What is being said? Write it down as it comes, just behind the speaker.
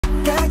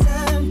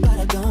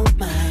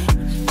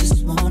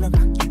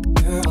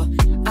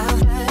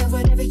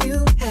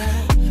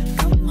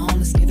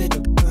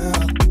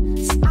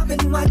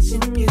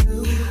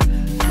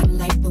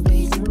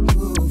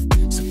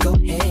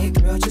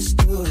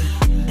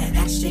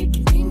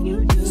shaking thing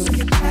you do. So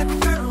you grab your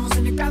girls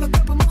and you grab a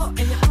couple more, and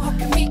you all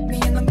can meet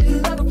me in the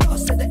middle of the floor.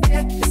 So the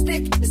air is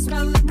thick, it's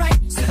smelling right.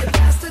 So you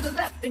pass to the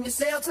left and you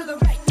sail to the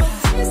right.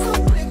 Don't be so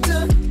quick to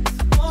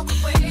walk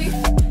away.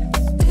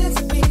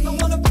 It's me, I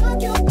wanna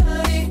rock your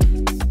body.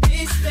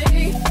 Please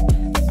stay.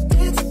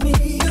 It's me,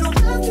 you don't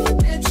have to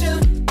admit you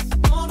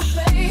wanna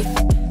play.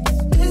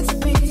 It's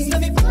me,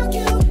 let me rock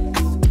you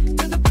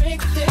to the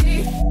break of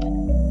day.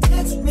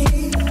 It's me,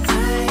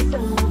 I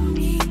don't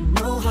need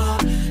no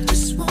heart,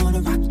 just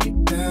wanna rock you,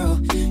 girl.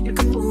 You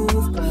can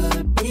move,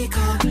 but be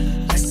calm.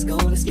 Let's go,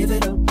 let's give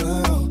it a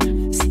whirl.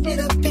 Sit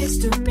up, it's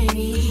to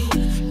me.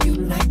 You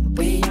like the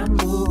way I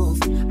move.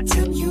 I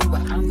tell you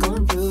what I'm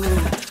gonna do.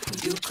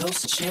 You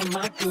close and share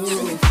my groove. So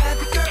you grab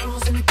your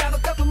girls and you grab a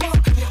couple more,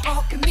 and you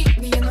all can meet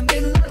me in the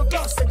middle of the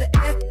floor. So the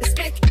air is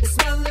thick, it's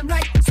smelling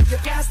right. So you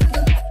pass to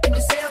the left and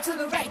you sail to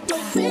the right.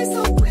 Don't be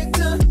so quick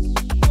to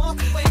walk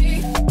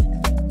away.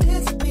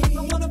 It's me,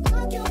 I wanna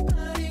rock your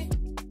body.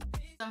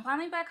 So I'm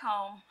finally back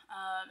home.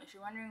 If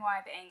you're wondering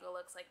why the angle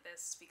looks like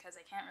this, because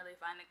I can't really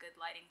find a good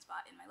lighting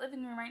spot in my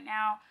living room right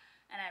now,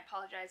 and I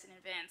apologize in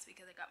advance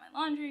because I got my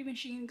laundry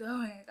machine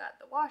going, I got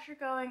the washer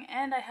going,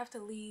 and I have to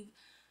leave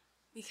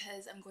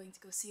because I'm going to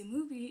go see a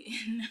movie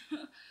in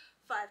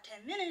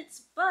 5-10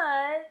 minutes.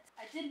 But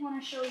I did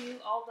want to show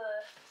you all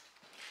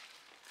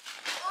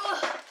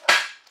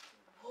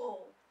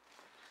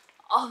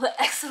the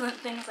excellent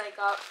things I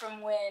got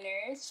from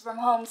Winners, from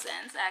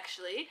HOMESense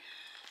actually.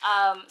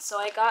 So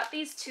I got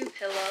these 2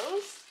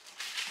 pillows.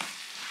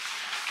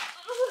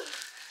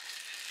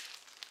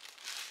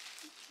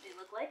 They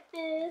look like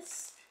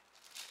this.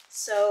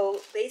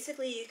 So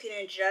basically you can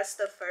adjust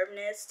the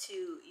firmness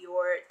to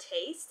your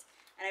taste,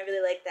 and I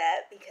really like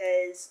that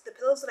because the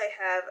pillows that I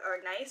have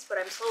are nice, but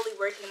I'm slowly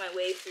working my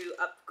way through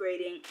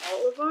upgrading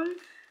all of them.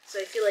 So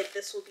I feel like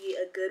this will be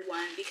a good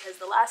one because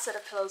the last set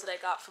of pillows that I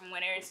got from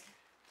Winners,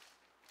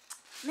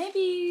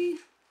 maybe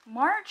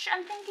March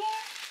I'm thinking,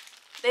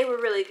 they were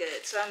really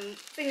good. So I'm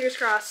fingers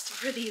crossed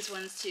for these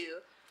ones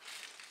too.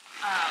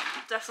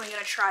 Definitely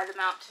gonna try them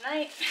out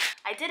tonight.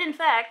 I did in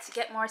fact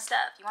get more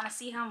stuff. You wanna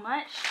see how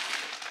much?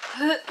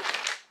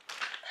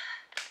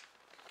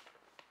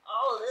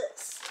 All of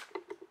this.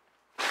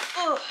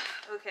 Oh,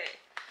 okay.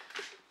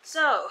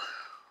 So,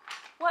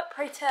 what,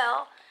 pray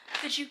tell,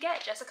 did you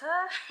get,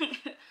 Jessica?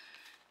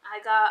 I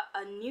got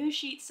a new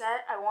sheet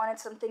set. I wanted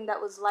something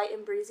that was light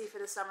and breezy for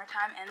the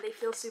summertime, and they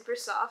feel super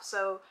soft,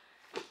 so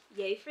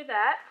yay for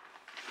that.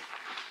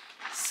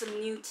 Some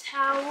new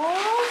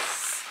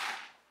towels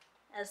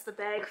as the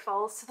bag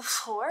falls to the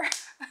floor.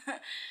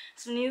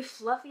 Some new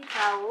fluffy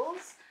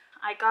towels.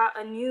 I got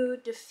a new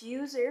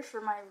diffuser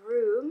for my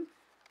room,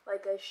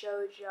 like I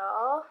showed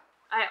y'all.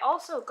 I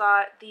also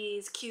got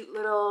these cute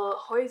little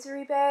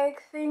hosiery bag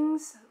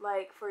things,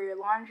 like for your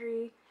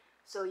laundry,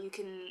 so you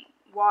can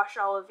wash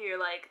all of your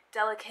like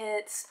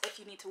delicates if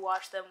you need to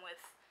wash them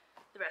with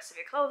the rest of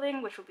your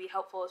clothing, which will be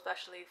helpful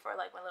especially for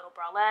like my little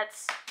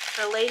bralettes.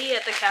 The lady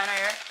at the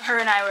counter, her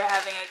and I were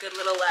having a good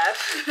little laugh.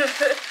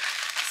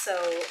 So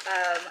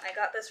I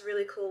got this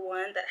really cool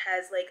one that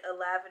has like a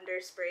lavender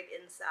sprig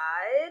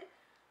inside.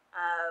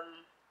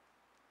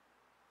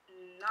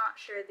 Not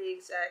sure the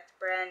exact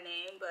brand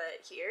name,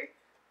 but here.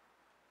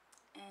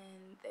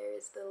 And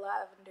there's the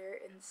lavender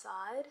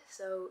inside,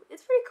 so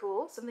it's pretty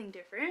cool, something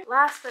different.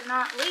 Last but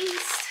not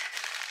least,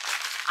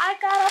 I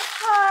got a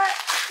pot.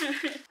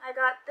 I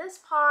got this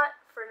pot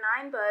for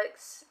 $9,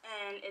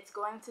 and it's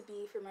going to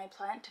be for my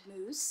plant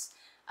mousse.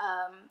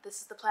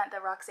 This is the plant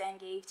that Roxanne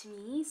gave to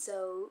me,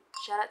 so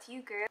shout out to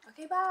you, girl.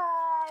 Okay,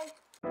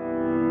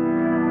 bye.